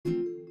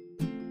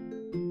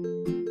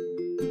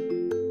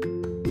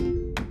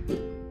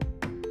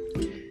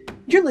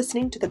You're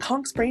listening to the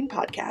Conks Brain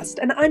Podcast,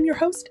 and I'm your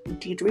host,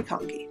 Deidre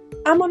Conkey.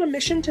 I'm on a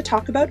mission to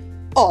talk about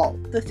all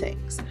the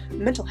things: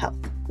 mental health,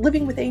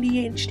 living with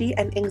ADHD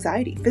and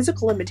anxiety,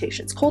 physical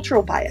limitations,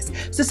 cultural bias,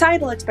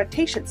 societal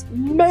expectations,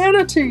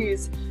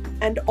 manatees,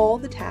 and all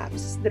the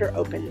tabs that are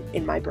open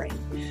in my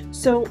brain.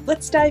 So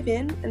let's dive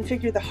in and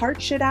figure the hard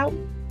shit out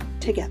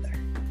together.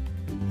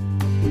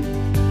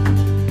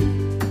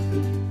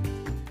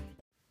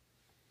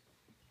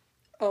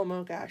 Oh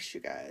my gosh, you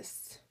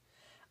guys.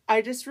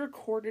 I just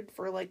recorded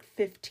for like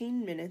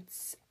 15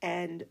 minutes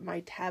and my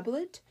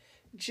tablet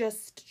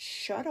just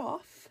shut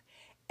off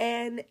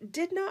and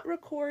did not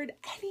record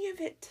any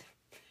of it.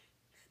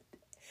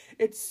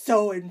 It's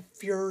so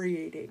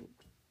infuriating.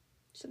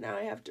 So now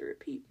I have to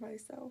repeat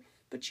myself.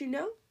 But you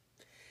know,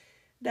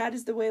 that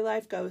is the way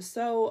life goes.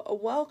 So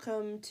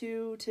welcome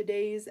to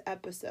today's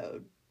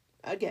episode.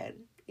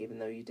 Again, even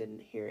though you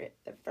didn't hear it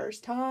the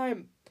first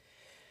time.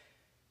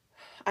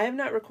 I have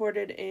not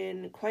recorded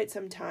in quite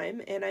some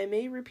time, and I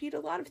may repeat a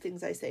lot of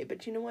things I say,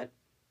 but you know what?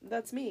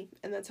 That's me,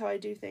 and that's how I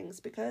do things,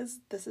 because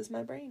this is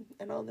my brain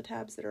and all the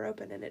tabs that are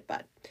open in it.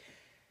 But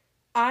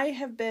I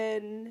have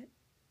been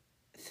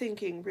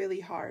thinking really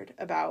hard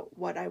about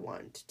what I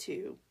want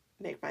to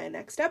make my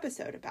next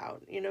episode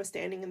about. You know,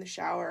 standing in the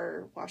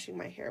shower, washing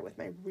my hair with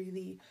my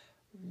really,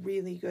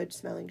 really good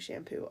smelling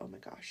shampoo. Oh my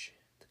gosh,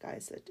 the guy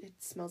said it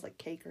smells like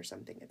cake or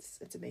something.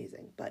 It's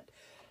amazing, but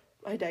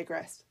I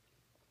digress.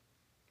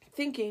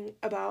 Thinking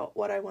about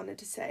what I wanted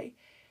to say.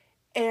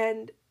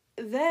 And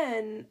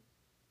then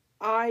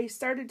I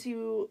started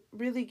to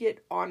really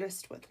get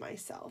honest with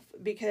myself,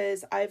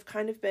 because I've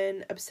kind of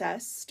been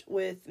obsessed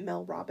with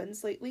Mel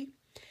Robbins lately.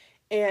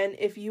 And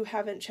if you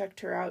haven't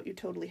checked her out, you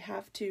totally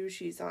have to.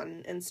 She's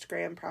on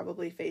Instagram,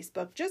 probably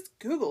Facebook. Just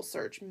Google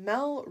search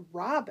Mel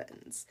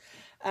Robbins,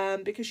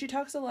 because she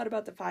talks a lot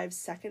about the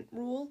 5-second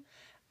rule.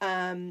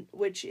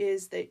 Which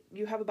is that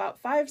you have about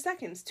 5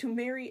 seconds to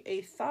marry a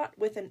thought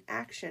with an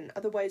action.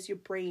 Otherwise, your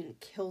brain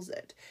kills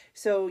it.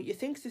 So you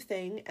think the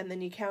thing, and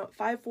then you count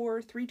 5,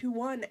 4, 3, 2,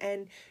 1,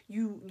 and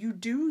you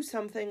do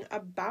something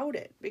about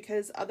it,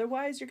 because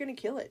otherwise you're going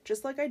to kill it.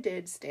 Just like I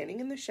did, standing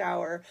in the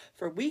shower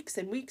for weeks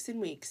and weeks and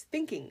weeks,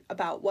 thinking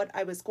about what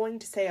I was going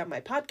to say on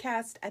my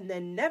podcast, and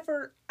then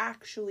never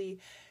actually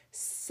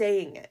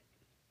saying it.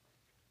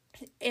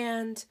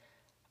 And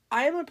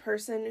I am a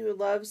person who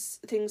loves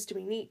things to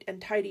be neat and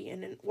tidy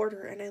and in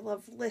order, and I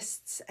love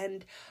lists,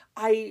 and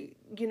I,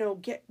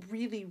 get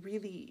really,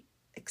 really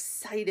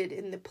excited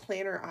in the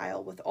planner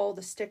aisle with all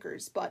the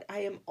stickers, but I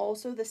am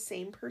also the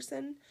same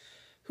person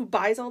who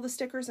buys all the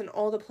stickers and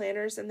all the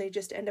planners, and they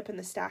just end up in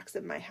the stacks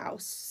of my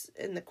house,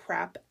 in the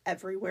crap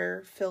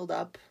everywhere, filled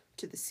up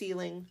to the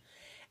ceiling.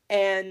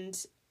 And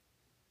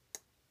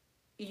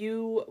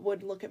you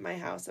would look at my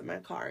house and my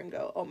car and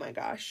go, oh my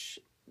gosh,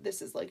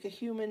 this is like a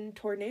human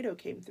tornado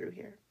came through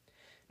here.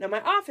 Now,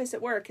 my office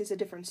at work is a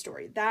different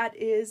story. That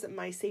is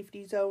my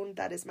safety zone.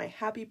 That is my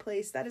happy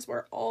place. That is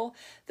where all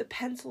the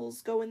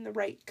pencils go in the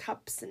right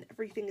cups and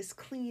everything is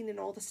clean and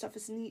all the stuff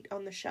is neat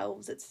on the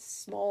shelves. It's a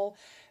small,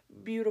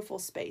 beautiful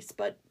space.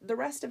 But the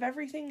rest of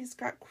everything has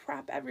got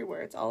crap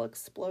everywhere. It's all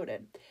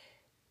exploded.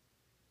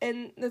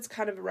 And that's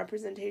kind of a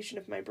representation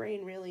of my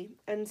brain, really.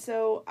 And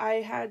so I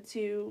had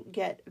to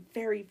get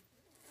very,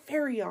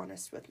 very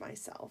honest with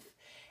myself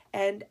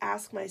and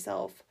ask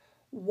myself,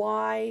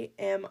 why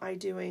am I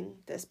doing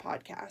this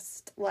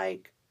podcast?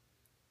 Like,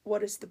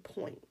 what is the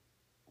point?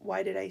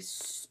 Why did I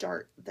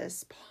start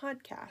this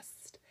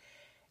podcast?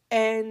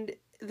 And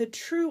the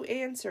true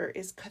answer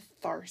is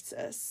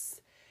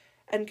catharsis.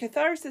 And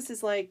catharsis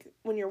is like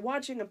when you're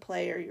watching a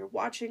play or you're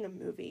watching a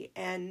movie,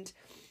 and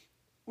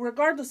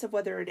regardless of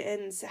whether it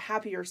ends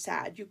happy or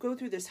sad, you go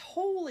through this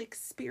whole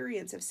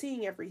experience of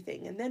seeing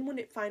everything. And then when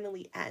it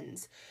finally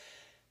ends,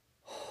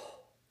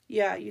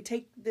 yeah, you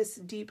take this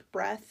deep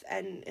breath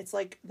and it's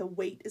like the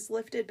weight is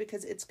lifted,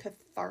 because it's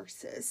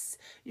catharsis.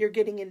 You're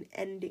getting an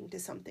ending to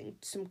something,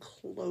 some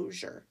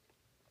closure.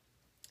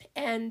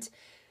 And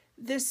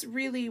this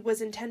really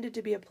was intended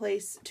to be a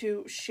place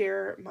to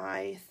share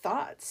my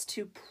thoughts,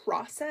 to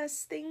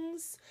process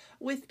things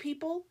with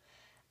people.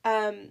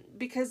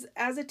 Because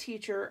as a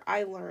teacher,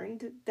 I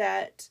learned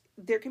that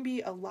there can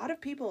be a lot of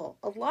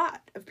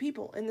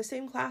people in the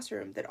same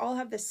classroom that all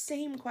have the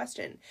same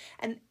question,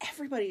 and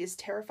everybody is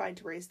terrified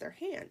to raise their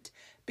hand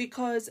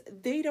because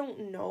they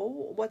don't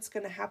know what's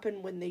going to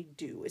happen when they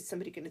do. Is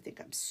somebody going to think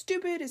I'm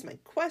stupid? Is my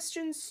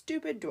question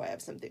stupid? Do I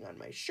have something on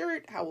my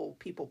shirt? How will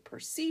people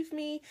perceive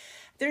me?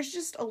 There's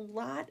just a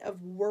lot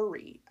of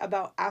worry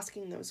about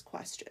asking those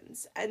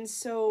questions. And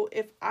so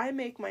if I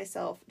make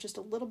myself just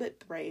a little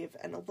bit brave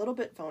and a little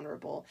bit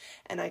vulnerable,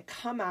 and I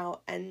come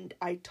out and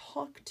I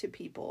talk to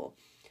people,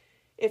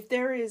 if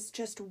there is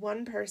just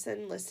one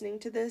person listening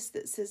to this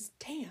that says,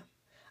 damn,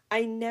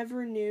 I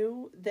never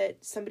knew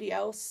that somebody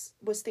else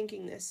was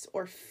thinking this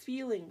or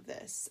feeling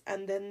this,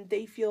 and then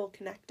they feel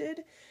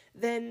connected,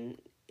 then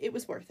it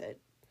was worth it.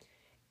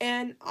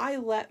 And I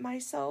let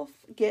myself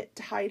get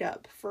tied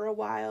up for a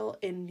while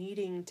in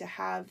needing to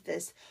have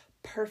this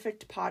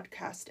perfect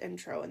podcast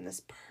intro and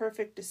this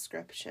perfect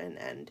description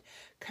and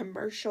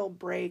commercial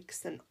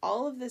breaks and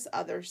all of this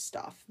other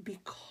stuff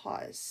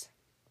because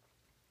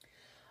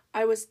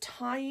I was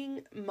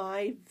tying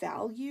my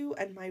value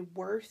and my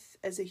worth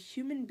as a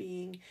human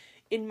being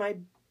in my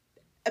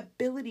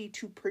ability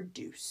to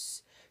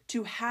produce,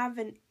 to have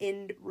an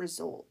end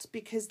result,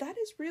 because that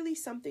is really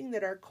something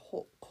that our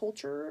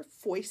culture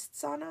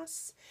foists on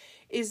us,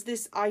 is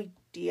this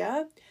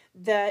idea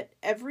that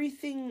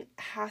everything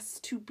has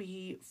to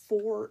be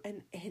for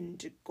an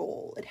end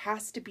goal. It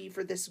has to be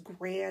for this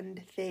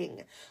grand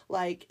thing.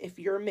 Like if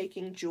you're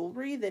making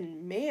jewelry,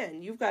 then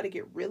man, you've got to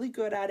get really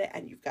good at it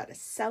and you've got to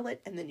sell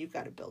it and then you've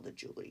got to build a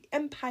jewelry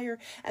empire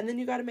and then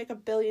you got to make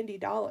 $1 billion.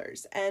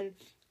 And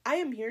I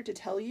am here to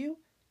tell you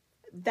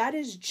that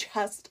is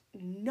just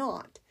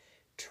not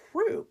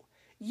true.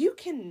 You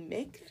can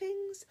make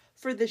things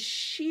for the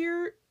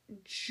sheer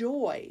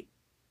joy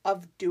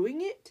of doing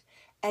it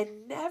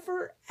and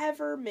never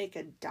ever make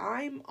a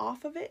dime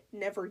off of it,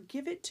 never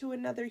give it to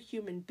another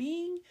human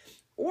being,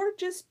 or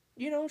just,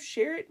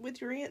 share it with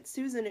your Aunt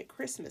Susan at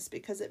Christmas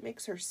because it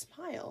makes her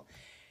smile.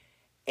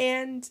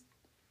 And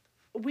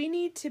we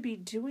need to be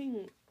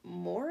doing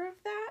more of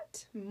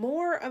that,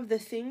 more of the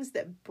things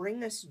that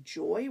bring us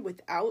joy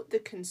without the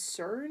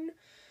concern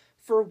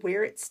for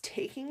where it's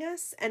taking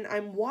us. And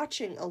I'm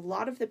watching a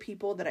lot of the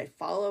people that I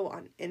follow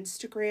on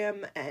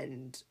Instagram,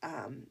 and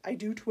I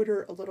do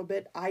Twitter a little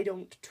bit. I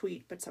don't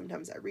tweet, but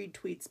sometimes I read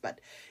tweets, but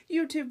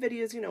YouTube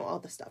videos, all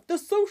the stuff, the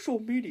social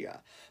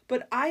media.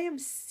 But I am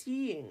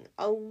seeing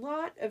a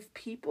lot of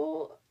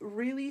people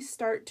really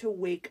start to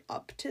wake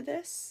up to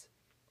this.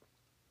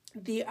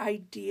 The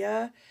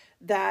idea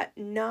that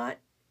not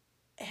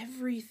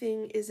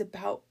everything is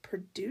about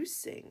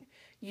producing.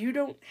 You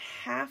don't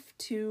have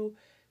to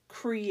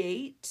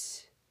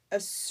create a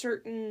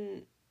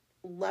certain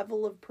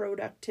level of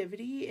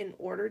productivity in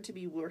order to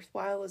be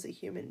worthwhile as a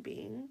human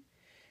being.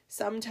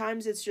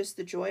 Sometimes it's just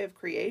the joy of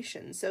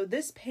creation. So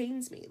this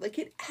pains me. Like,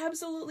 it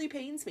absolutely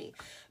pains me.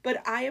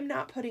 But I am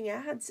not putting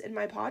ads in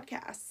my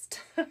podcast.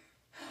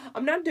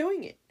 I'm not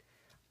doing it.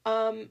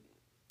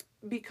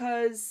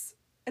 Because,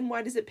 and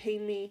why does it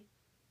pain me?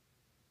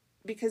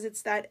 Because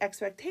it's that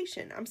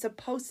expectation. I'm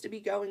supposed to be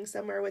going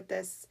somewhere with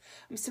this.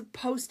 I'm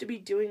supposed to be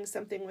doing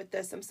something with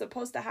this. I'm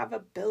supposed to have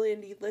 1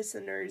 billion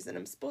listeners and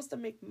I'm supposed to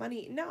make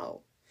money.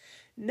 No.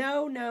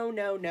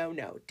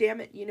 Damn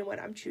it. You know what?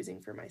 I'm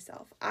choosing for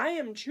myself. I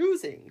am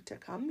choosing to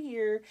come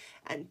here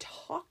and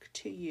talk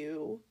to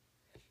you,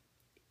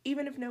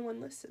 even if no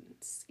one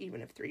listens,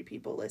 even if 3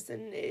 people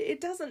listen. It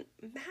doesn't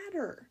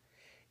matter.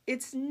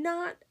 It's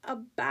not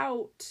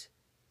about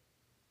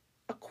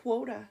a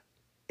quota.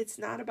 It's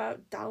not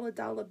about dollar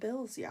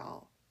bills,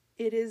 y'all.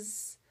 It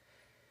is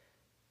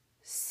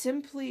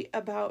simply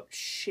about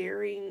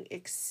sharing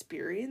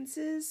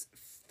experiences,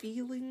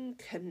 feeling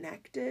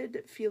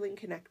connected, feeling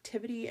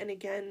connectivity, and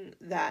again,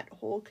 that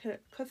whole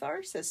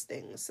catharsis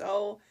thing.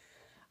 So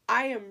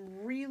I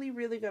am really,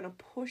 really going to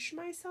push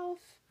myself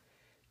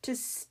to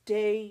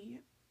stay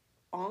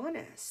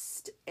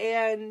honest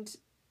and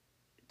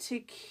to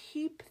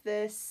keep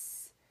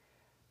this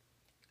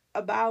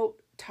about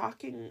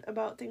talking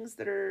about things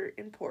that are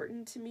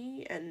important to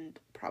me and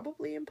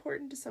probably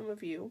important to some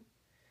of you.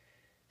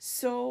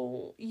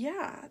 So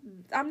yeah,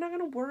 I'm not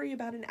going to worry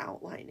about an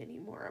outline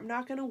anymore. I'm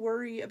not going to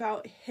worry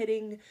about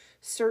hitting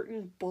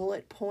certain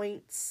bullet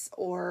points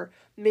or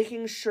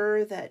making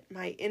sure that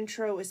my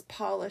intro is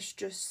polished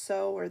just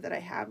so, or that I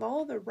have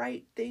all the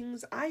right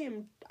things.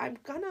 I'm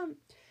gonna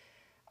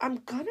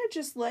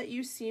just let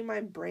you see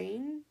my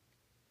brain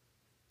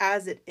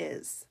as it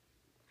is.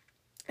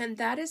 And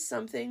that is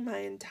something my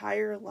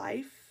entire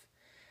life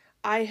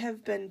I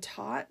have been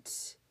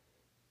taught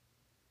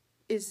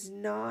is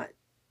not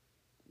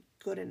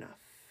good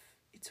enough.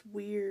 It's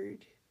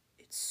weird.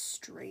 It's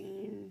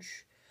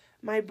strange.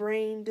 My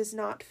brain does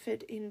not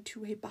fit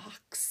into a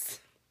box.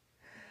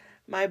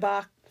 My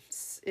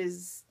box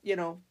is,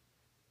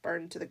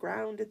 burned to the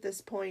ground at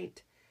this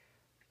point.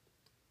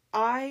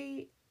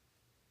 I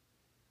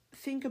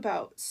think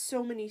about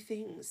so many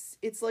things.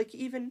 It's like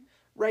even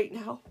right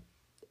now,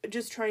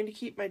 just trying to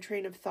keep my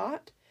train of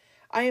thought,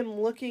 I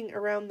am looking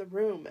around the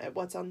room at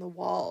what's on the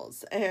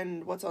walls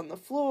and what's on the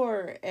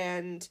floor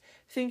and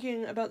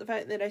thinking about the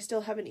fact that I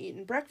still haven't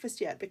eaten breakfast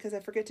yet because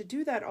I forget to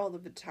do that all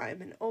of the time.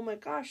 And oh my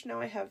gosh,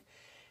 now I have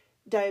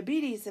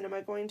diabetes, and am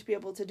I going to be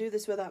able to do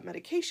this without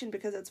medication?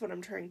 Because that's what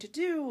I'm trying to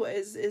do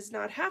is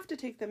not have to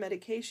take the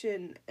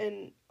medication.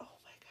 And oh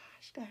my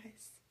gosh,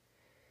 guys,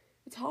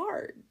 it's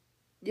hard,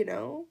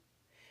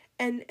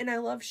 and I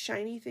love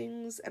shiny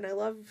things, and I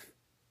love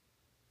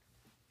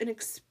an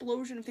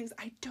explosion of things.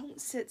 I don't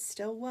sit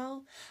still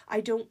well.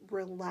 I don't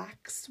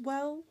relax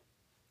well.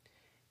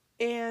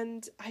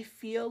 And I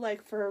feel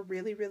like for a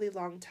really, really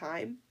long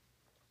time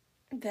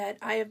that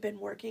I have been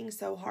working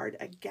so hard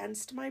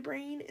against my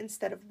brain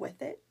instead of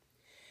with it.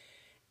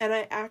 And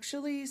I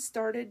actually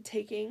started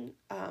taking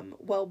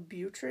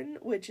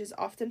Wellbutrin, which is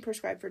often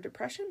prescribed for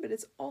depression, but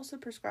it's also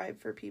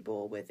prescribed for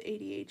people with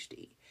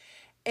ADHD.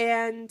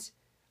 And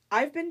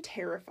I've been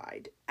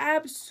terrified,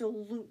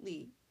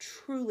 absolutely,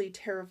 truly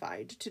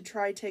terrified to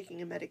try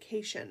taking a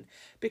medication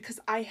because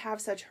I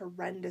have such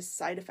horrendous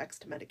side effects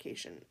to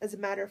medication. As a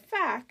matter of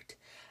fact,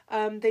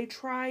 they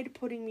tried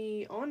putting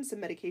me on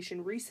some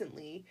medication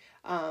recently.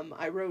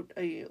 I wrote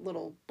a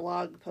little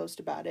blog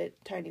post about it,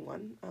 tiny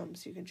one,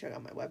 so you can check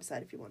out my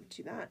website if you want to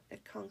do that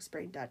at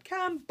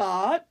kongsbrain.com,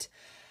 but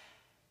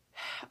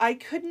I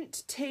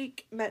couldn't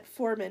take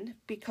metformin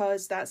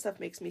because that stuff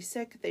makes me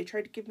sick. They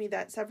tried to give me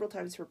that several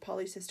times for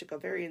polycystic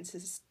ovarian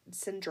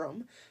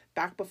syndrome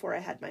back before I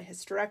had my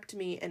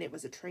hysterectomy, and it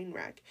was a train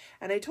wreck.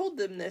 And I told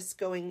them this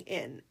going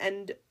in,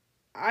 and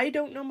I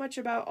don't know much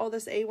about all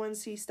this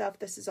A1C stuff.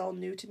 This is all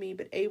new to me,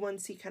 but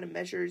A1C kind of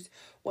measures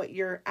what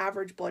your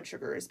average blood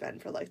sugar has been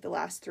for like the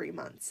last 3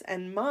 months.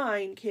 And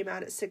mine came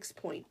out at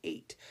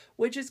 6.8,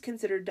 which is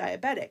considered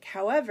diabetic.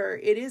 However,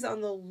 it is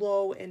on the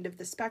low end of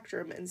the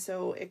spectrum, and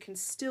so it can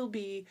still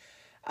be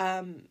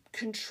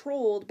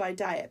controlled by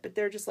diet. But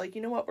they're just like,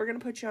 you know what, we're going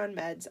to put you on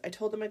meds. I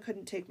told them I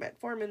couldn't take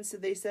metformin, so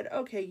they said,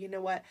 okay, you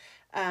know what,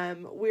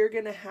 we're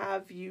going to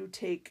have you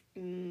take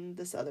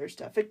this other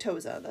stuff,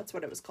 Victoza, that's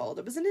what it was called.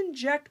 It was an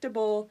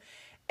injectable,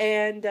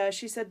 and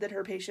she said that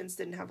her patients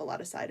didn't have a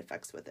lot of side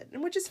effects with it,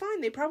 and which is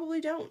fine. They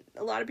probably don't.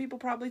 A lot of people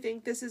probably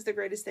think this is the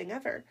greatest thing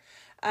ever.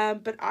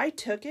 But I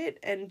took it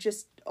and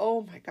just,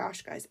 oh my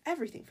gosh, guys,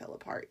 everything fell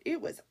apart.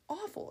 It was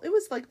awful. It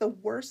was like the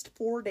worst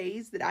 4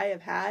 days that I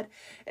have had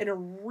in a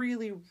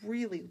really,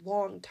 really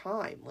long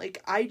time.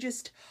 Like, I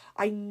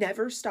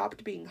never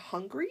stopped being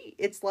hungry.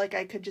 It's like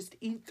I could just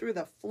eat through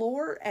the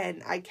floor,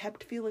 and I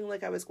kept feeling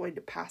like I was going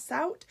to pass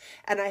out,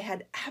 and I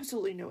had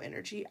absolutely no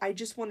energy. I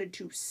just wanted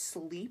to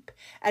sleep,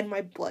 and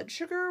my blood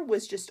sugar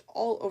was just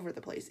all over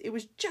the place. It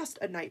was just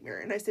a nightmare.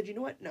 And I said, you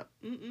know what? No,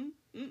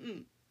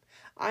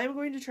 I'm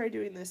going to try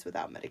doing this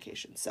without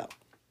medication. So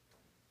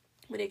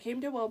when it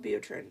came to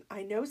Wellbutrin,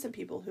 I know some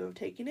people who have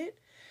taken it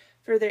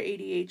for their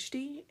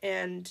ADHD,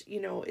 and,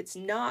 you know, it's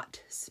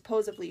not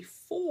supposedly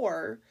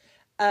for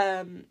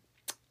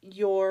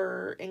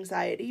your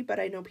anxiety, but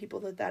I know people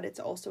that it's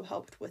also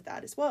helped with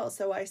that as well.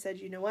 So I said,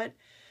 you know what?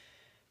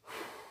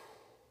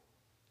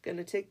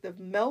 Gonna take the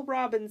Mel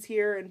Robbins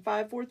here in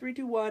 5, 4, 3,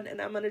 2, 1,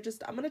 and I'm gonna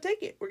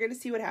take it. We're gonna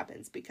see what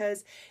happens,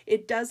 because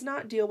it does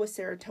not deal with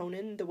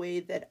serotonin the way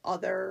that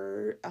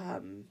other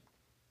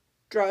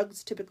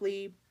drugs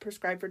typically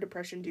prescribed for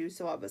depression do.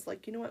 So I was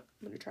like, you know what?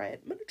 I'm gonna try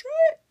it.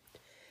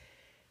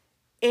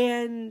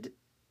 And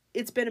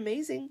it's been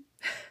amazing.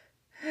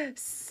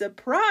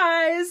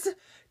 Surprise!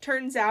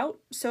 Turns out,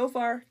 so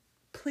far,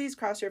 please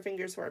cross your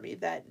fingers for me,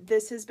 that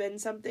this has been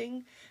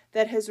something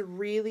that has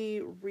really,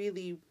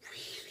 really,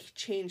 really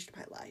changed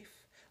my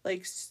life.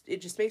 Like, it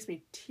just makes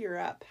me tear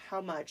up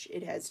how much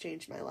it has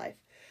changed my life.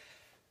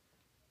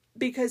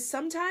 Because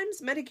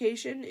sometimes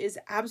medication is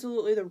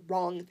absolutely the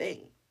wrong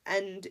thing,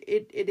 and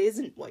it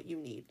isn't what you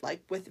need,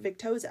 like with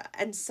Victoza.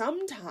 And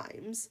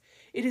sometimes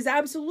it is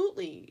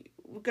absolutely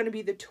going to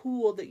be the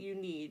tool that you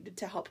need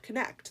to help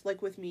connect,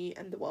 like with me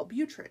and the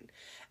Wellbutrin.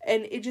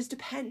 And it just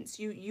depends.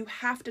 You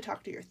have to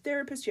talk to your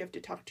therapist, you have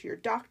to talk to your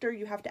doctor,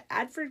 you have to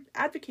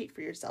advocate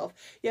for yourself,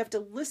 you have to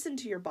listen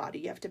to your body,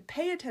 you have to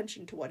pay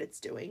attention to what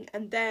it's doing,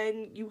 and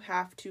then you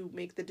have to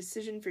make the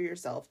decision for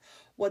yourself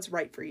what's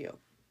right for you.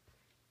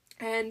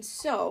 And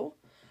so,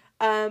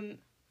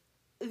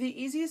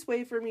 the easiest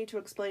way for me to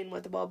explain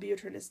what the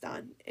Wellbutrin has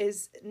done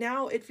is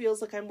now it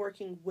feels like I'm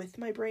working with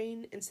my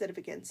brain instead of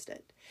against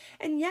it.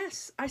 And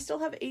yes, I still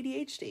have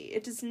ADHD.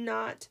 It does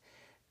not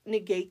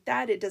negate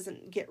that. It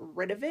doesn't get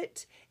rid of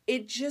it.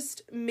 It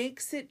just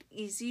makes it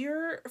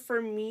easier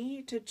for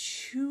me to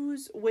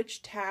choose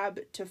which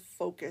tab to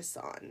focus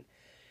on.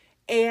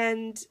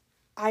 And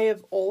I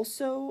have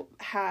also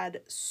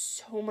had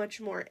so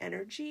much more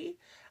energy.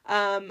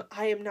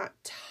 I am not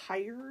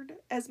tired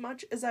as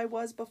much as I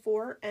was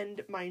before,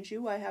 and mind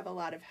you, I have a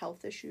lot of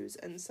health issues,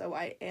 and so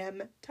I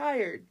am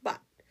tired, but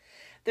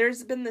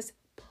there's been this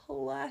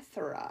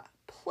plethora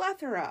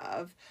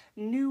of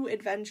new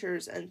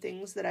adventures and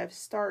things that I've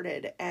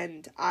started,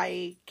 and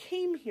I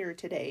came here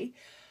today,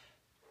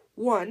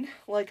 one,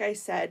 like I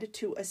said,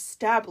 to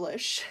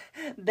establish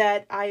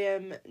that I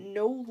am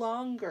no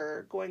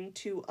longer going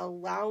to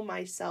allow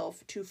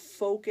myself to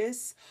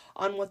focus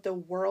on what the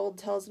world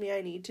tells me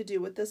I need to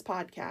do with this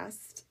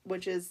podcast,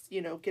 which is,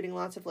 you know, getting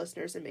lots of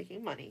listeners and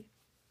making money.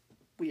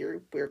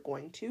 We're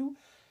going to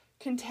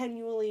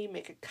continually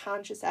make a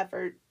conscious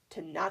effort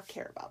to not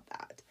care about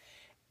that.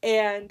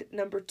 And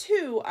number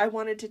 2, I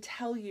wanted to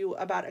tell you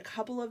about a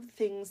couple of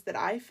things that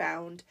I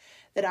found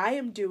that I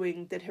am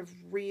doing that have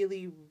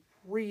really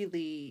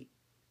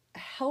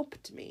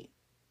helped me.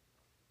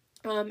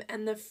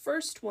 And the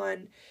first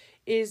one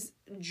is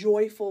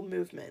joyful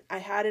movement. I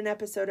had an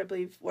episode, I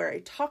believe, where I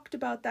talked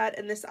about that,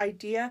 and this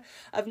idea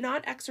of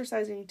not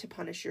exercising to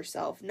punish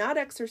yourself, not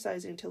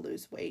exercising to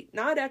lose weight,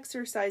 not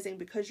exercising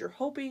because you're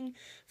hoping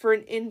for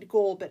an end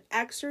goal, but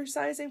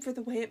exercising for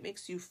the way it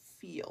makes you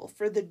feel,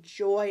 for the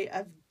joy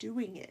of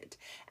doing it.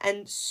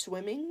 And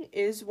swimming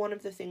is one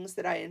of the things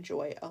that I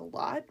enjoy a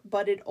lot,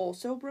 but it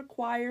also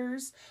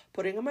requires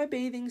putting on my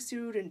bathing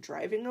suit and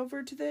driving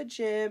over to the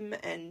gym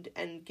and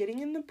getting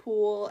in the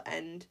pool,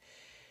 and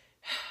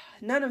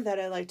none of that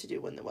I like to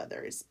do when the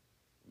weather is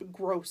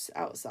gross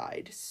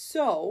outside.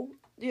 So,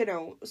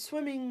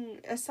 swimming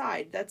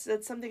aside, that's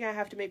something I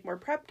have to make more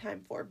prep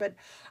time for. But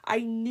I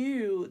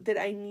knew that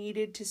I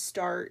needed to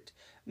start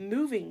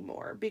moving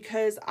more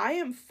because I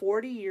am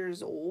 40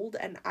 years old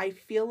and I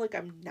feel like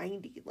I'm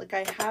 90. Like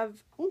I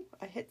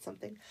hit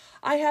something.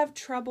 I have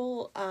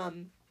trouble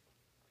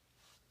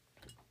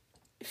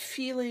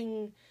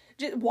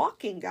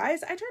walking,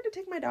 guys. I tried to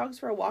take my dogs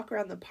for a walk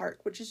around the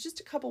park, which is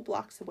just a couple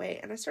blocks away,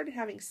 and I started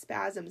having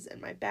spasms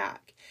in my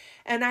back.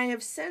 And I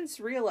have since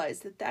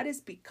realized that is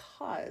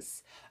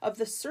because of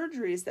the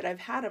surgeries that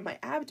I've had on my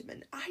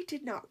abdomen. I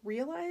did not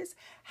realize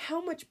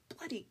how much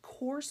bloody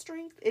core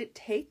strength it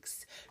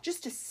takes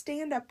just to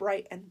stand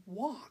upright and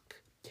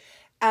walk.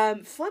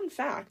 Fun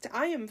fact,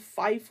 I am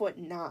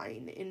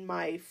 5'9" in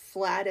my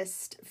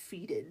flattest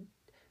feeted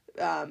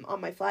on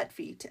my flat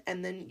feet,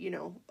 and then,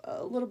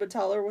 a little bit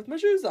taller with my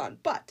shoes on.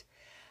 But,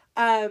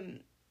 I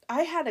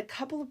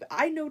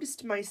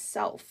noticed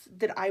myself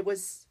that I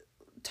was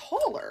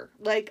taller.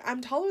 Like,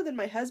 I'm taller than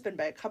my husband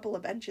by a couple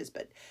of inches,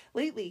 but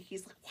lately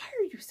he's like, why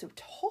are you so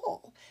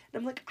tall? And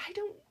I'm like,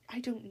 I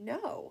don't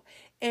know.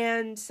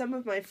 And some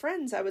of my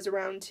friends I was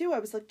around too, I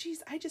was like,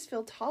 geez, I just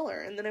feel taller.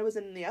 And then I was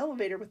in the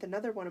elevator with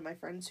another one of my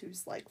friends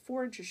who's like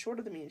 4 inches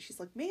shorter than me, and she's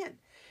like, man,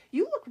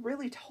 you look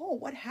really tall.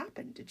 What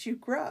happened? Did you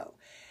grow?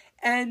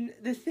 And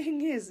the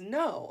thing is,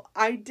 no,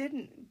 I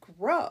didn't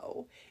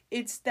grow.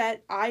 It's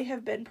that I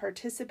have been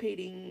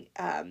participating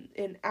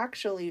in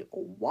actually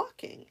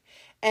walking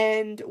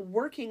and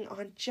working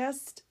on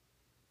just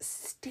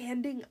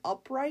standing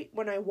upright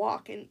when I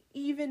walk. And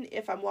even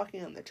if I'm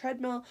walking on the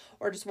treadmill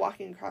or just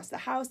walking across the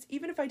house,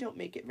 even if I don't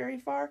make it very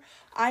far,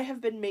 I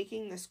have been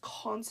making this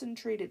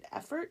concentrated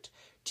effort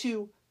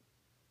to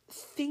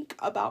think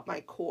about my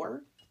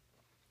core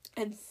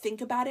and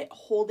think about it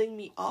holding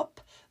me up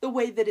the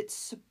way that it's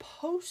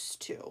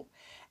supposed to.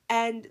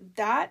 And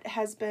that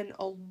has been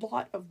a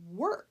lot of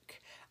work.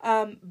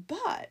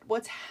 But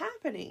what's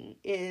happening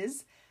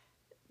is,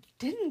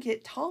 didn't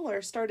get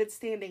taller, started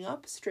standing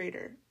up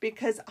straighter,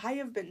 because I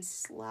have been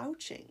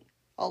slouching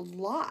a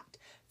lot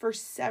for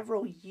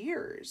several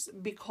years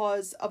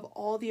because of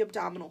all the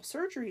abdominal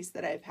surgeries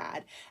that I've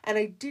had. And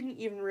I didn't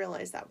even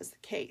realize that was the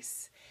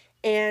case.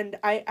 And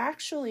I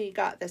actually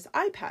got this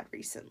iPad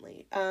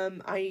recently.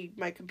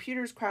 My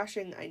computer's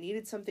crashing. I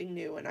needed something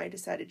new, and I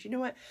decided, you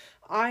know what?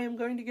 I am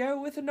going to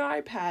go with an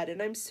iPad,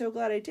 and I'm so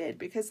glad I did,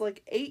 because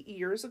like 8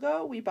 years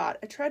ago, we bought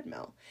a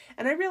treadmill.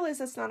 And I realize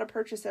that's not a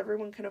purchase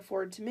everyone can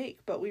afford to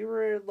make, but we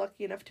were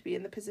lucky enough to be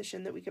in the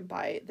position that we could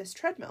buy this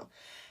treadmill.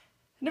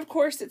 And of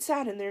course, it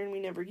sat in there and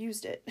we never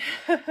used it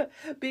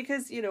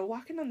because,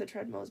 walking on the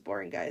treadmill is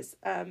boring, guys.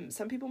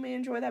 Some people may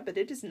enjoy that, but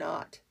it does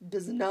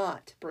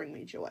not bring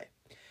me joy.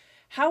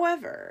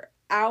 However,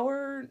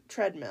 our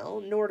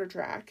treadmill,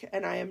 NordicTrack,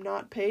 and I am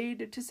not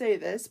paid to say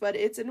this, but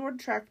it's a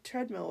NordicTrack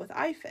treadmill with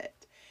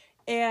iFit.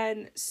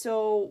 And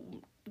so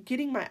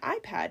getting my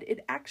iPad,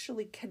 it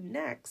actually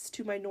connects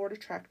to my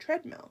NordicTrack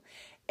treadmill.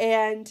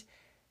 And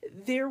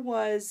there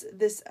was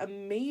this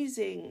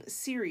amazing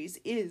series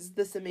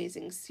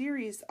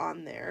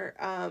on there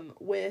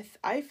with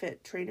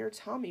iFit trainer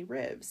Tommy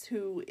Rivs,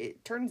 who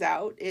it turns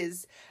out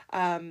is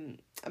a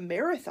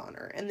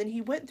marathoner. And then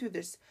he went through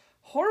this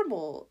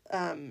horrible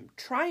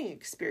trying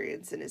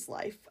experience in his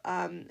life,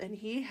 and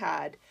he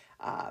had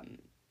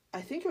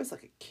I think it was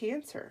like a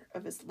cancer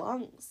of his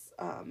lungs.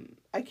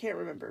 I can't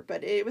remember,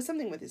 but it was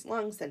something with his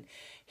lungs, and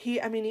he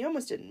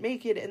almost didn't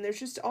make it, and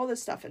there's just all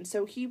this stuff. And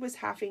so he was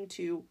having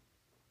to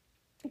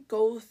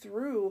go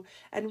through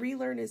and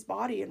relearn his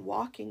body and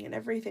walking and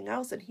everything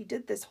else, and he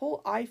did this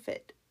whole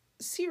iFit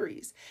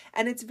series,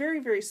 and it's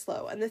very, very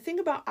slow. And the thing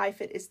about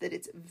iFit is that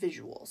it's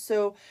visual,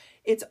 so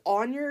it's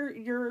on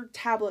your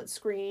tablet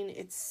screen,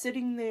 it's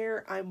sitting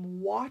there,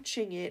 I'm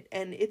watching it,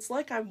 and it's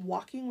like I'm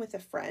walking with a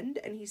friend,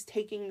 and he's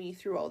taking me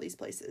through all these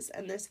places.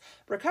 And this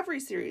recovery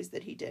series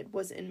that he did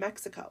was in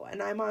Mexico,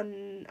 and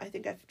I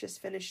think I've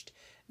just finished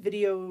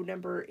video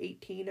number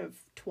 18 of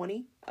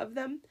 20 of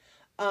them.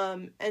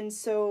 And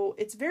so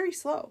it's very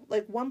slow,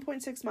 like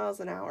 1.6 miles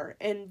an hour,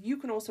 and you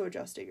can also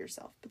adjust it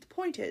yourself. But the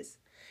point is,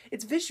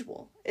 it's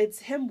visual. It's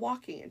him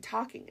walking and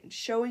talking and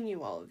showing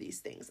you all of these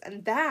things.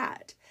 And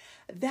that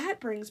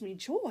brings me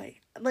joy.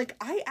 Like,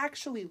 I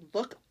actually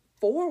look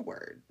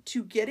forward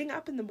to getting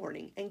up in the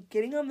morning and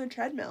getting on the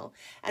treadmill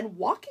and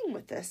walking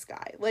with this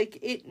guy. Like,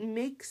 it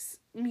makes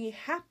me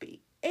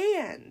happy.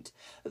 And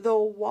the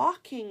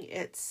walking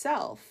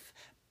itself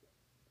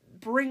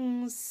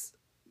brings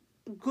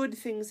good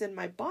things in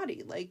my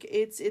body. Like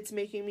it's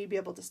making me be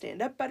able to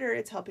stand up better.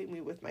 It's helping me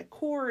with my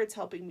core. It's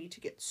helping me to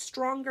get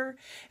stronger.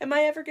 Am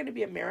I ever going to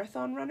be a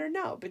marathon runner?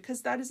 No,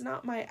 because that is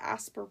not my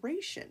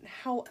aspiration.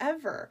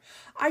 However,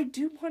 I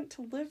do want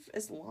to live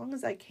as long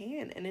as I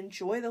can and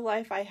enjoy the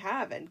life I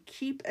have and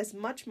keep as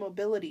much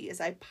mobility as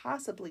I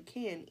possibly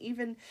can,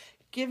 even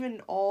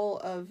given all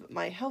of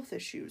my health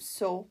issues.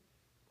 So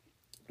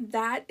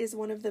that is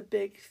one of the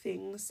big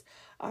things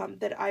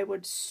that I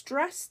would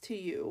stress to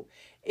you,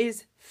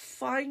 is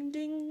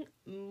finding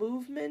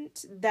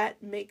movement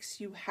that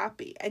makes you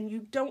happy. And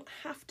you don't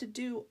have to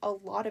do a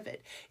lot of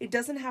it. It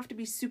doesn't have to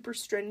be super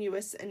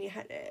strenuous, and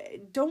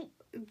don't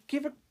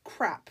give a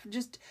crap.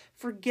 Just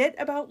forget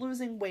about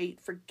losing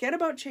weight, forget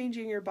about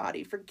changing your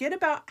body, forget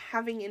about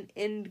having an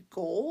end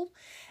goal,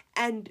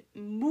 and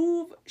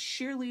move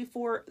sheerly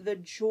for the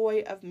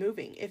joy of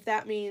moving. If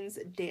that means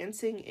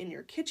dancing in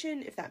your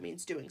kitchen, if that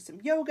means doing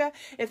some yoga,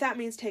 if that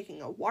means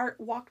taking a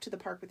walk to the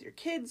park with your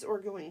kids, or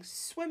going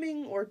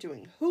swimming, or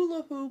doing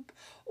hula hoop,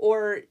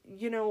 or,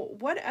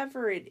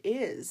 whatever it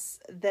is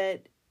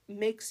that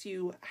makes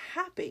you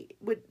happy,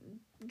 would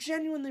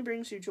genuinely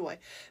brings you joy,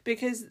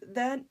 because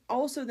that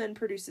also then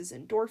produces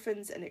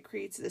endorphins, and it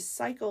creates this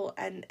cycle,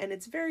 and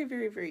it's very,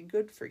 very, very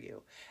good for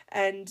you.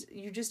 And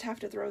you just have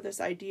to throw this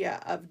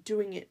idea of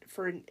doing it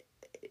for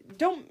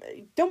don't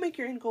make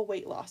your end goal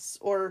weight loss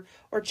or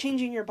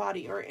changing your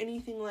body or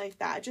anything like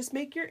that. Just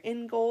make your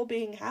end goal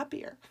being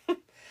happier.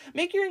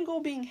 Make your end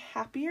goal being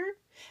happier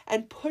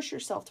and push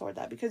yourself toward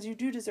that, because you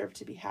do deserve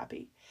to be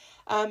happy.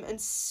 And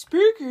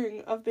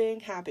speaking of being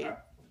happy,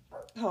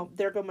 oh,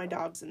 there go my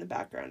dogs in the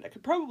background. I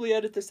could probably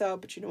edit this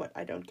out, but you know what?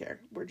 I don't care.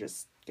 We're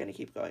just going to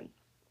keep going.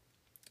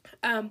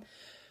 The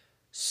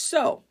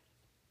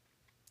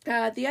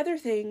other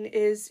thing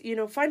is,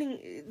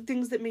 finding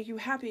things that make you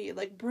happy,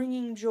 like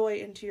bringing joy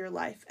into your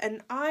life.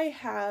 And I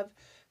have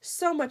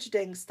so much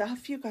dang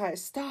stuff, you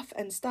guys, stuff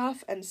and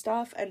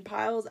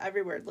piles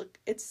everywhere. Look,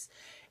 it's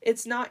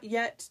not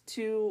yet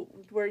to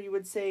where you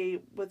would say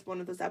with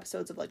one of those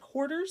episodes of like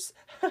hoarders,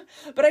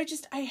 but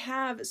I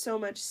have so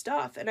much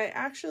stuff. And I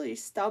actually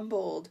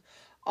stumbled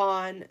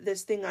on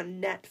this thing on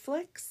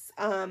Netflix,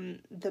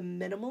 The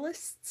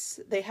Minimalists.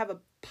 They have a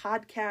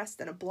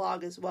podcast and a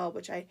blog as well,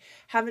 which I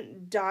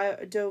haven't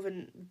dived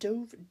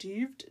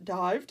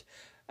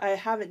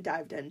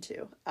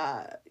into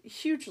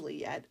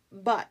hugely yet.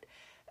 But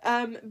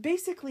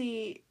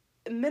basically,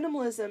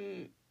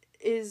 minimalism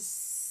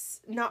is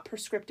not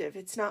prescriptive.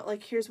 It's not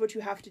like, here's what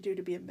you have to do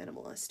to be a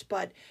minimalist.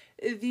 But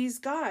these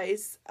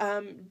guys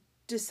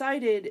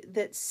decided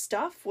that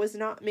stuff was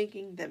not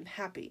making them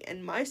happy.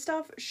 And my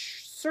stuff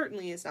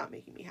certainly is not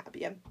making me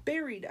happy. I'm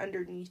buried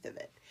underneath of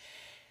it.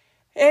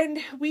 And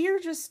we are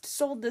just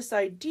sold this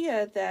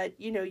idea that,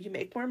 you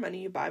make more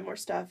money, you buy more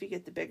stuff, you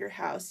get the bigger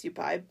house, you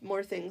buy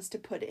more things to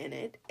put in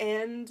it,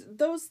 and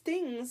those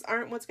things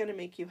aren't what's going to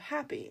make you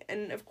happy.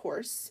 And of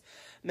course,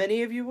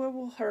 many of you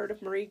will have heard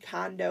of Marie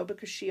Kondo,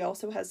 because she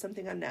also has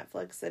something on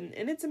Netflix, and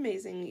it's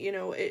amazing.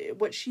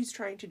 What she's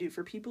trying to do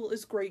for people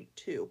is great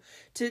too,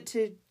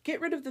 to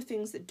get rid of the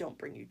things that don't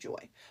bring you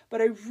joy.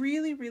 But I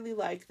really, really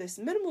like this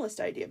minimalist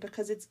idea,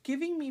 because it's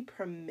giving me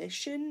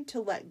permission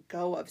to let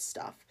go of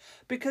stuff.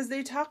 Because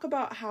they talk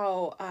about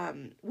how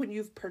when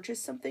you've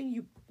purchased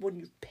something, when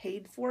you've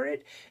paid for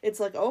it, it's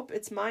like, oh,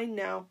 it's mine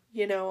now,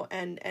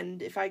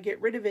 and if I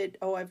get rid of it,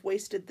 oh, I've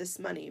wasted this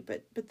money.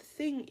 But the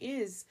thing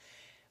is,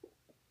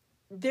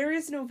 there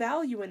is no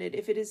value in it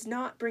if it is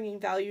not bringing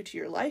value to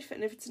your life,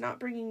 and if it's not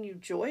bringing you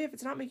joy, if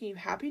it's not making you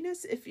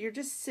happiness, if you're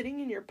just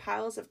sitting in your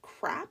piles of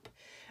crap,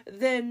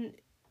 then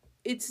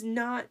it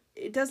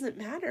doesn't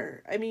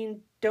matter. I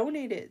mean,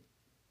 donate it,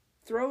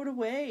 throw it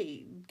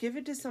away, give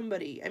it to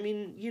somebody. I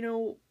mean,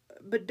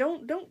 but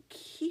don't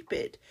keep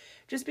it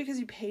just because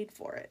you paid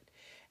for it.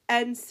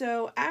 And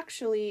so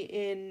actually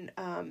in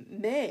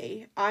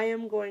May, I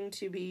am going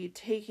to be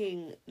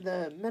taking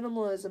the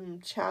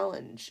minimalism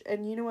challenge.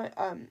 And you know what?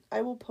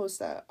 I will post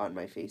that on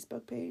my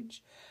Facebook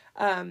page.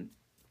 It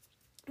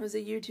was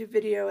a YouTube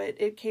video.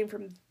 It came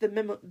from the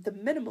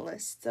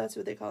Minimalists. That's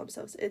what they call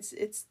themselves.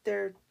 It's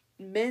their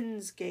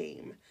men's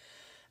game.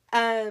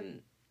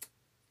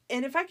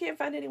 And if I can't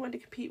find anyone to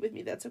compete with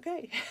me, that's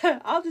okay.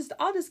 I'll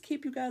just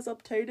keep you guys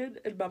updated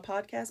in my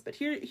podcast. But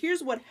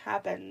here's what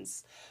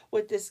happens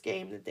with this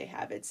game that they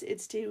have.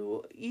 It's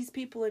to ease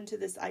people into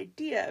this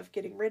idea of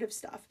getting rid of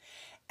stuff.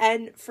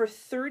 And for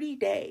 30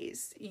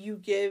 days, you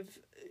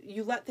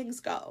let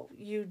things go.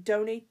 You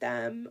donate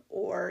them,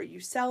 or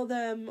you sell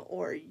them,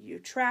 or you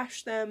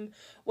trash them,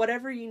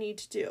 whatever you need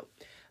to do.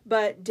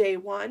 But day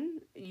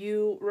 1,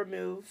 you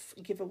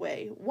give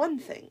away one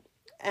thing.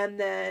 And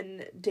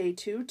then day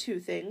 2, 2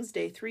 things.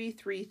 Day 3,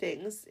 3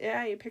 things.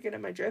 Yeah, you're picking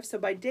up my drift. So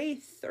by day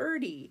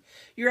 30,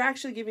 you're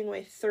actually giving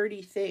away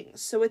 30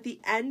 things. So at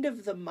the end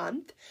of the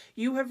month,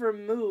 you have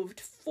removed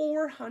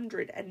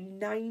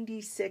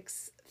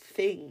 496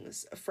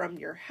 things from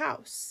your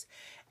house.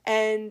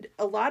 And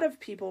a lot of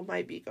people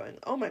might be going,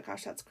 oh my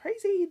gosh, that's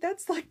crazy.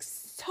 That's like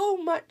so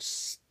much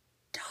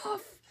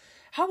stuff.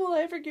 How will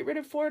I ever get rid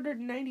of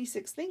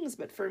 496 things?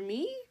 But for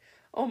me,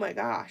 oh my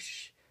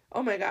gosh.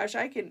 Oh my gosh,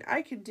 I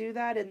can do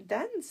that and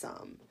then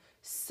some.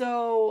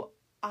 So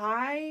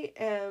I'm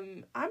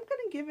going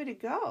to give it a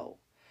go.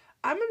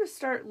 I'm going to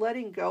start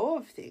letting go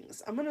of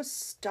things. I'm going to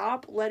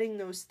stop letting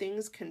those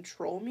things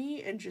control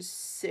me and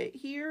just sit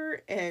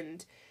here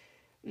and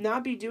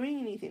not be doing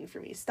anything for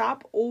me.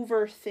 Stop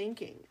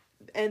overthinking.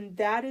 And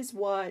that is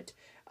what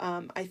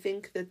I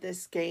think that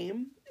this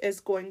game is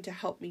going to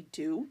help me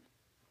do,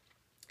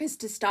 is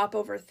to stop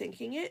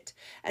overthinking it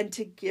and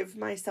to give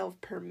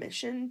myself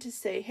permission to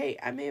say, hey,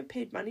 I may have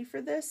paid money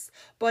for this,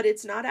 but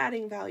it's not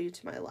adding value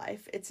to my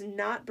life. It's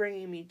not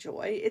bringing me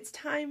joy. It's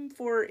time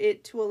for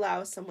it to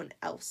allow someone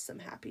else some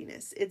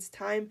happiness. It's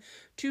time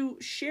to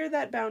share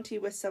that bounty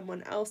with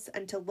someone else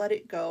and to let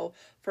it go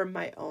from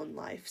my own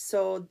life.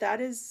 So that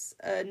is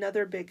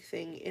another big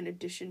thing, in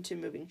addition to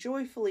moving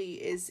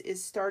joyfully, is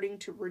starting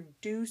to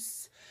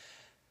reduce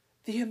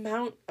the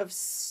amount of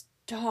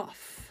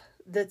stuff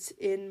that's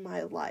in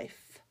my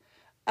life.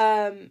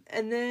 And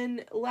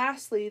then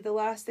lastly, the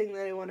last thing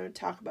that I want to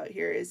talk about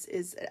here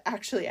is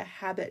actually a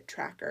habit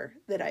tracker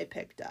that I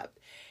picked up.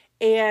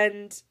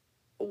 And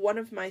one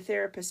of my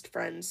therapist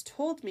friends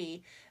told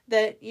me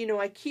that,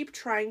 I keep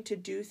trying to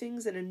do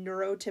things in a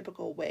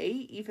neurotypical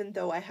way, even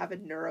though I have a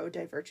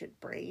neurodivergent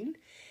brain.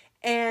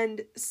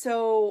 And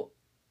so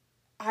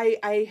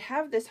I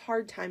have this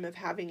hard time of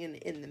having an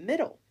in the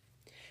middle.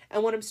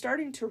 And what I'm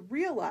starting to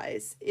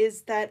realize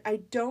is that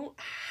I don't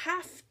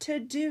have to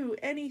do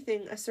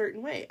anything a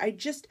certain way.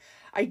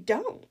 I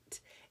don't.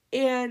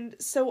 And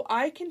so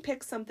I can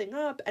pick something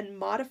up and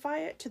modify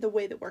it to the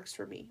way that works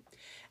for me.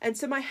 And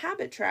so my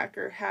habit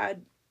tracker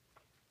had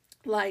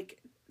like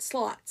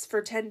slots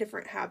for 10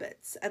 different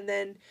habits. And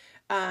then,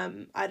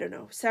 I don't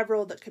know,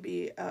 several that could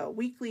be a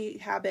weekly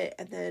habit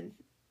and then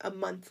a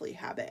monthly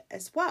habit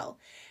as well.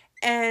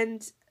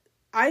 And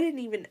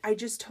I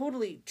just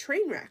totally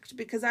train wrecked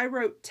because I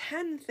wrote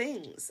 10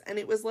 things and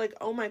it was like,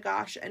 oh my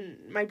gosh. And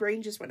my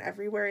brain just went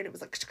everywhere and it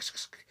was like,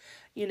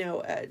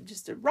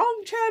 just a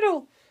wrong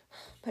channel.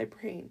 My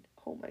brain,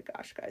 oh my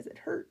gosh, guys, it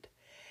hurt.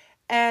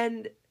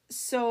 And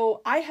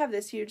so I have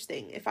this huge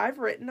thing. If I've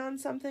written on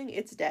something,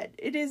 it's dead.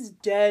 It is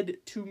dead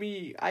to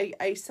me.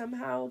 I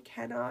somehow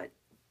cannot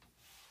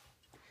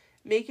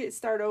make it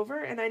start over.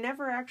 And I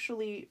never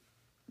actually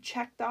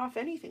checked off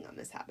anything on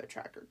this habit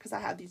tracker because I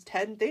had these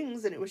 10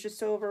 things and it was just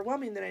so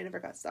overwhelming that I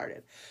never got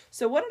started.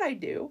 So what did I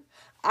do?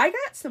 I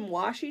got some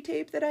washi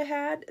tape that I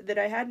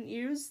hadn't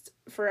used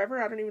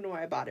forever. I don't even know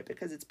why I bought it,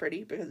 because it's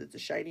pretty, because it's a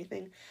shiny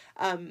thing.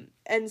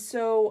 And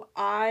so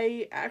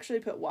I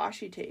actually put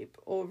washi tape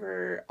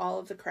over all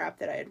of the crap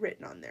that I had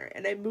written on there,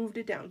 and I moved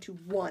it down to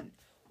one,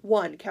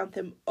 count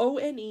them,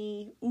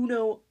 O-N-E,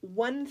 uno,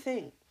 one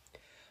thing,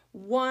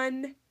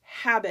 one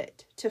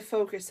habit to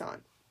focus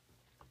on.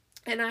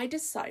 And I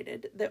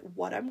decided that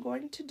what I'm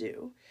going to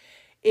do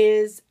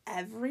is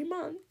every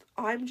month,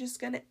 I'm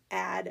just going to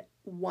add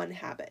one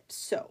habit.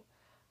 So,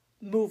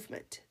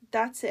 movement.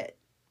 That's it.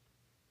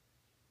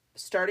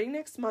 Starting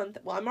next month,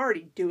 well, I'm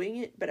already doing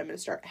it, but I'm going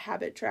to start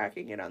habit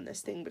tracking it on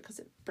this thing because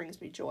it brings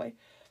me joy.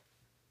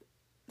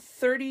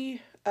 For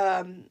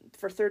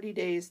 30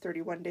 days,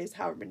 31 days,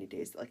 however many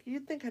days. Like,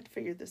 you'd think I'd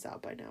figured this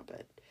out by now,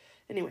 but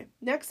anyway,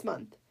 next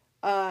month,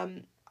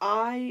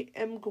 I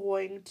am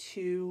going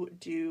to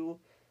do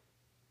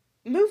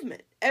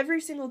movement every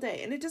single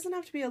day. And it doesn't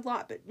have to be a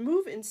lot, but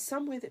move in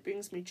some way that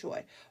brings me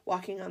joy.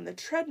 Walking on the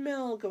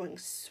treadmill, going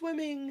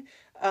swimming,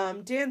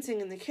 dancing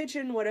in the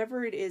kitchen,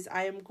 whatever it is,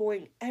 I am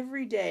going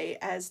every day,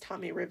 as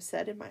Tommy Ribs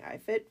said in my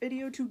iFit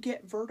video, to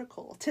get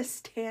vertical, to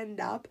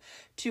stand up,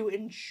 to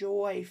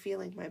enjoy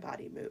feeling my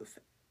body move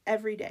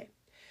every day.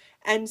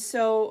 And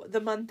so the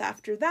month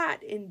after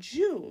that, in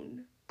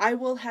June, I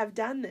will have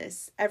done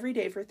this every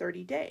day for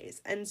 30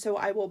 days. And so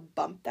I will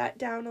bump that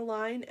down a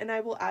line and I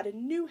will add a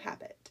new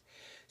habit.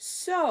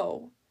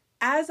 So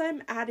as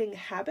I'm adding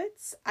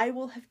habits, I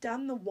will have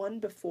done the one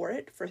before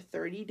it for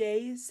 30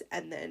 days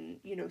and then,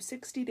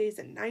 60 days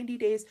and 90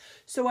 days.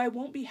 So I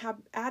won't be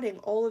adding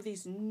all of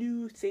these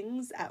new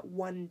things at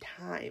one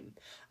time.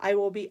 I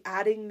will be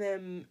adding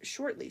them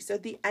shortly. So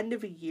at the end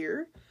of a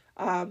year,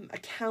 a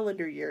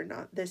calendar year,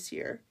 not this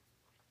year,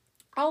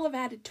 I'll have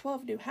added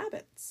 12 new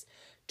habits,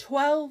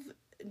 12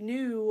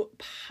 new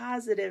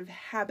positive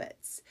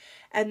habits.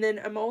 And then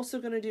I'm also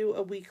going to do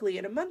a weekly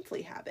and a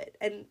monthly habit.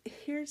 And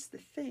here's the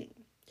thing.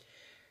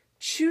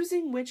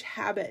 Choosing which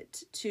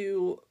habit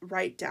to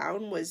write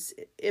down was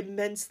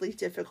immensely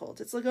difficult.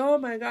 It's like, oh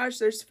my gosh,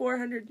 there's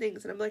 400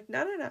 things. And I'm like,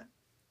 no.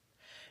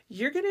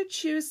 You're going to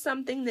choose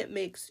something that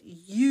makes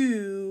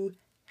you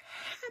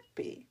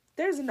happy.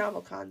 There's a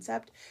novel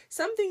concept.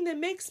 Something that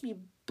makes me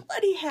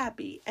bloody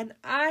happy. And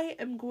I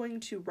am going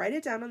to write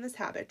it down on this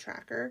habit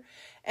tracker.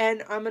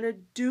 And I'm going to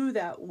do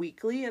that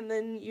weekly and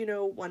then,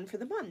 one for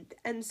the month.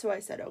 And so I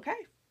said,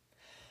 okay,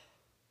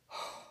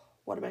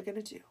 what am I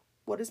going to do?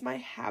 What is my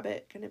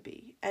habit going to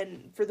be?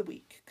 And for the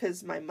week,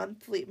 because my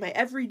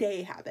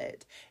everyday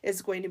habit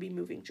is going to be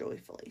moving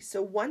joyfully.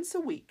 So once a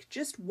week,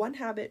 just one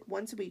habit,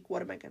 once a week,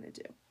 what am I going to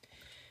do?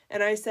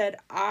 And I said,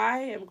 I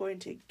am going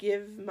to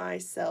give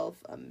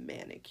myself a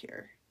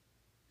manicure.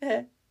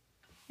 And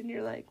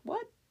you're like,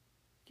 what?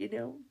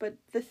 But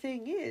the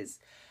thing is,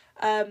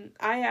 I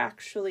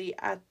actually,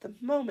 at the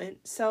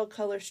moment, sell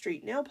Color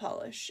Street nail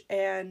polish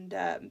and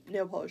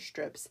nail polish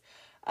strips.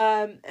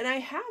 And I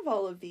have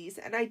all of these,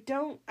 and I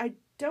don't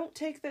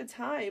take the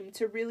time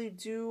to really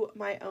do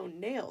my own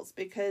nails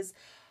because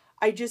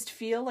I just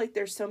feel like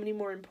there's so many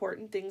more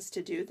important things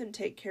to do than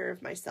take care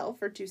of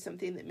myself or do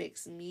something that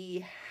makes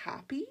me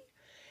happy.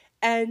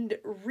 And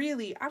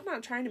really, I'm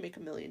not trying to make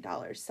 $1 million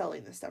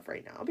selling this stuff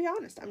right now. I'll be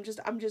honest. I'm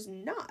just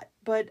not.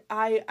 But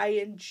I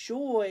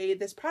enjoy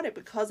this product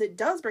because it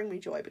does bring me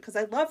joy, because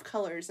I love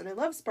colors and I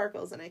love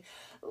sparkles and I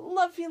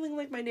love feeling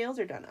like my nails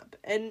are done up.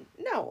 And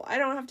no, I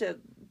don't have to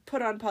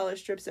put on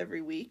polish strips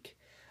every week,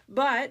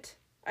 but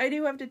I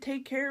do have to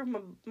take care of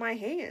my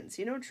hands,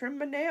 trim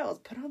my nails,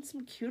 put on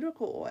some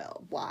cuticle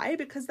oil. Why?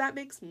 Because that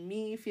makes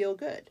me feel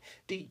good.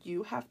 Do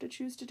you have to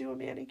choose to do a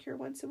manicure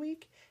once a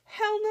week?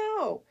 Hell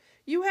no.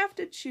 You have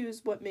to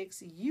choose what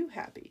makes you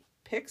happy.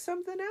 Pick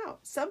something out,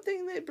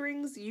 something that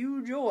brings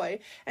you joy,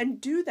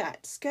 and do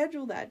that.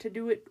 Schedule that to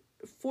do it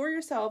for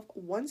yourself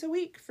once a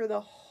week for the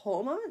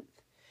whole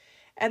month.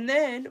 And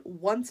then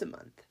once a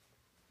month.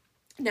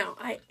 Now,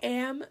 I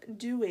am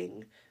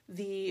doing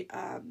the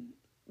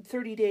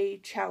 30-day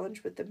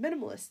challenge with the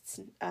minimalists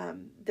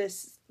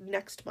this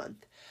next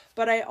month,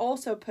 but I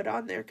also put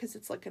on there, because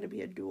it's like going to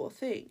be a dual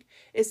thing,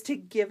 is to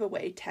give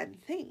away 10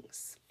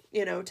 things,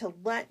 to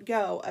let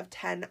go of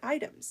 10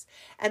 items.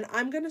 And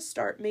I'm going to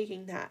start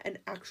making that an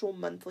actual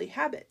monthly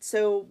habit.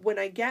 So when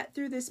I get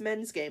through this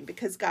men's game,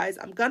 because guys,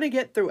 I'm going to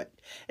get through it.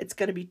 It's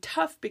going to be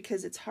tough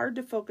because it's hard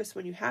to focus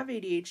when you have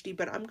ADHD,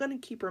 but I'm going to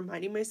keep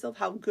reminding myself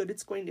how good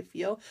it's going to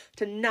feel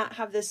to not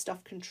have this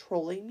stuff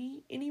controlling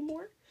me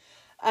anymore.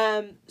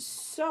 At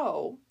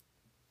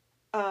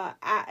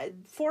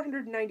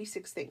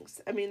 496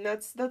 things. I mean,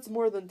 that's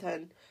more than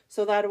 10.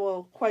 So that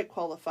will quite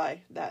qualify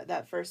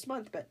that first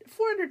month, but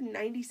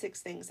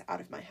 496 things out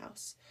of my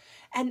house.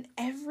 And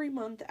every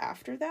month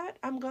after that,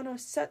 I'm going to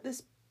set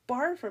this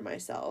bar for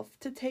myself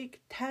to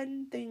take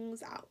 10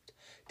 things out,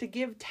 to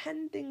give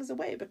 10 things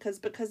away, because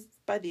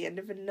by the end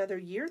of another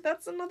year,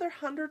 that's another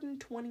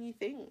 120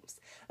 things.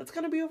 That's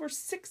going to be over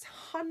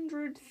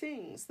 600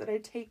 things that I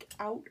take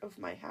out of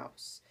my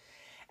house.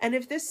 And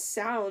if this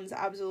sounds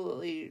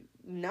absolutely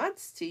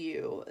nuts to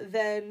you,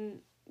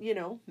 then,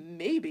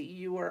 maybe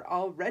you are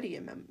already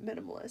a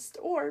minimalist,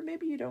 or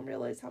maybe you don't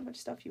realize how much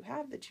stuff you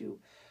have that you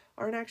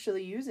aren't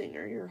actually using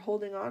or you're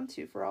holding on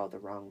to for all the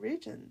wrong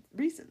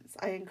reasons.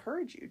 I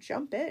encourage you,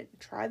 jump in,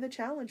 try the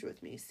challenge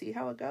with me, see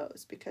how it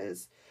goes,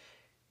 because,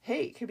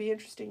 hey, it could be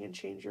interesting and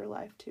change your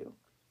life too.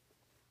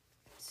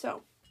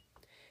 So,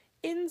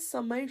 in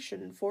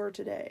summation for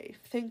today,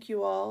 thank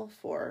you all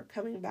for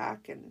coming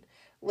back and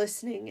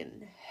listening,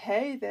 and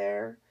hey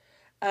there.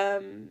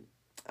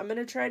 I'm going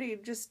to try to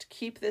just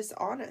keep this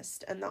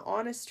honest, and the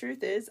honest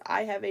truth is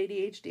I have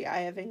ADHD, I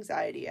have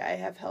anxiety, I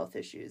have health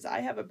issues,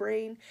 I have a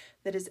brain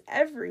that is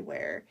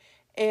everywhere,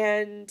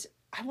 and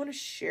I want to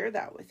share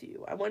that with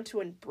you. I want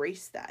to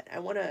embrace that. I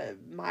want to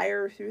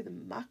mire through the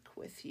muck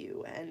with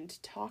you and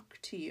talk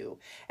to you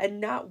and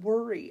not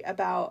worry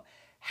about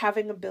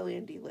having 1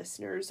 billion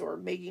listeners or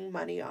making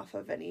money off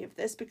of any of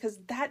this, because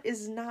that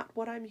is not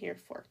what I'm here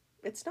for.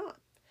 It's not.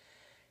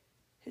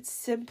 It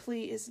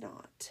simply is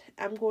not.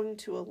 I'm going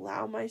to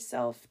allow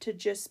myself to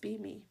just be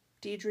me,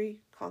 Deidre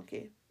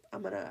Conkey.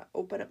 I'm going to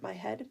open up my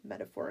head,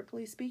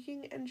 metaphorically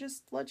speaking, and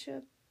just let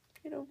you,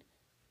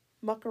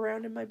 muck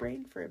around in my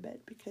brain for a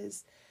bit,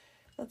 because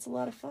that's a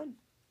lot of fun.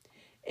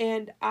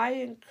 And I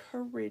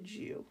encourage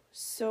you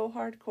so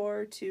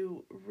hardcore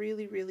to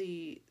really,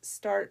 really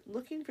start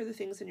looking for the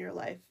things in your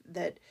life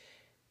that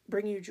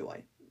bring you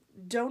joy.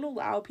 Don't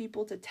allow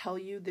people to tell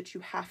you that you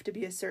have to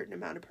be a certain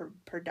amount of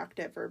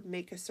productive or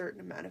make a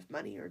certain amount of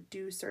money or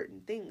do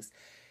certain things.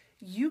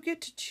 You get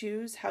to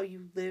choose how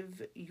you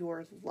live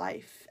your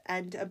life.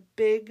 And a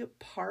big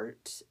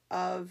part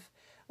of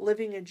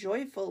living a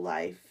joyful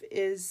life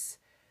is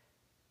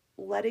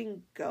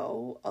letting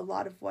go a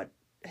lot of what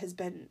has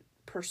been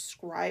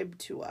prescribed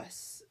to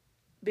us.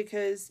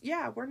 Because,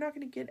 we're not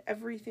going to get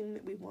everything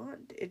that we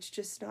want. It's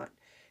just not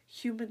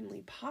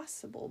humanly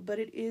possible, but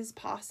it is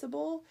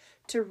possible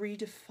to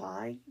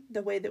redefine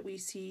the way that we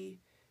see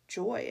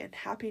joy and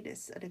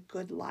happiness and a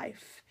good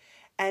life,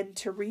 and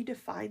to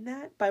redefine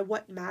that by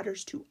what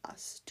matters to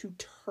us, to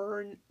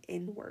turn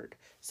inward.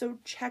 So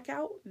check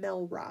out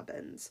Mel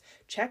Robbins,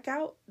 check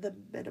out the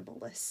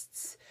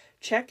Minimalists,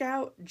 check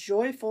out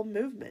Joyful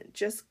Movement,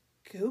 just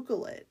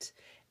Google it.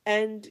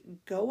 And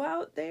go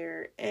out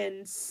there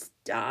and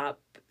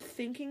stop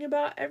thinking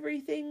about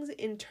everything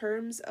in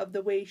terms of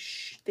the way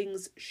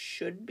things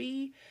should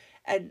be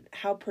and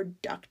how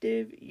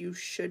productive you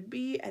should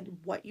be and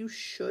what you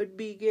should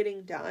be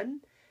getting done.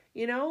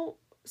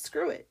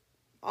 Screw it.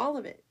 All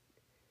of it.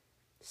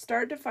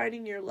 Start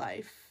defining your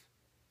life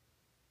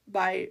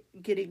by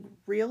getting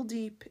real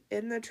deep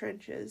in the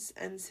trenches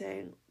and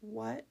saying,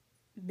 what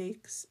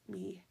makes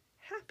me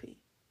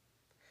happy?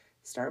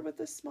 Start with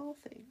the small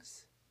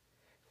things.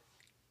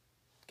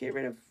 Get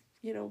rid of,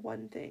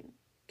 one thing.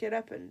 get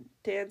up and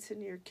dance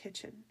in your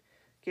kitchen.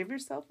 Give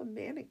yourself a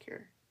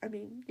manicure. I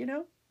mean,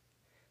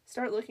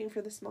 start looking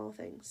for the small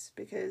things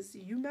because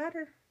you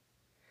matter.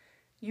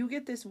 You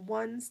get this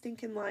one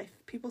stinking life.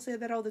 People say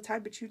that all the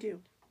time, but you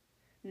do.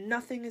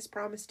 Nothing is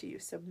promised to you,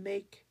 so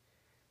make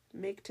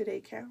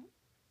today count.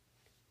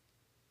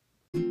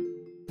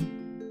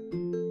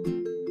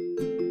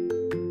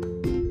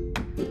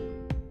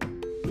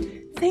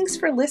 Thanks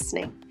for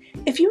listening.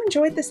 If you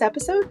enjoyed this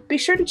episode, be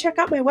sure to check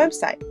out my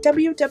website,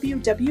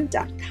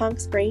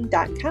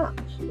 www.conksbrain.com,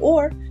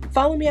 or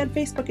follow me on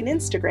Facebook and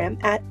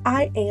Instagram at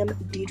I am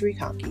Deidre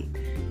Conkey.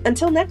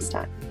 Until next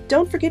time,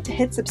 don't forget to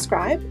hit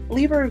subscribe,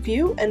 leave a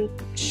review, and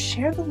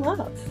share the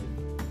love.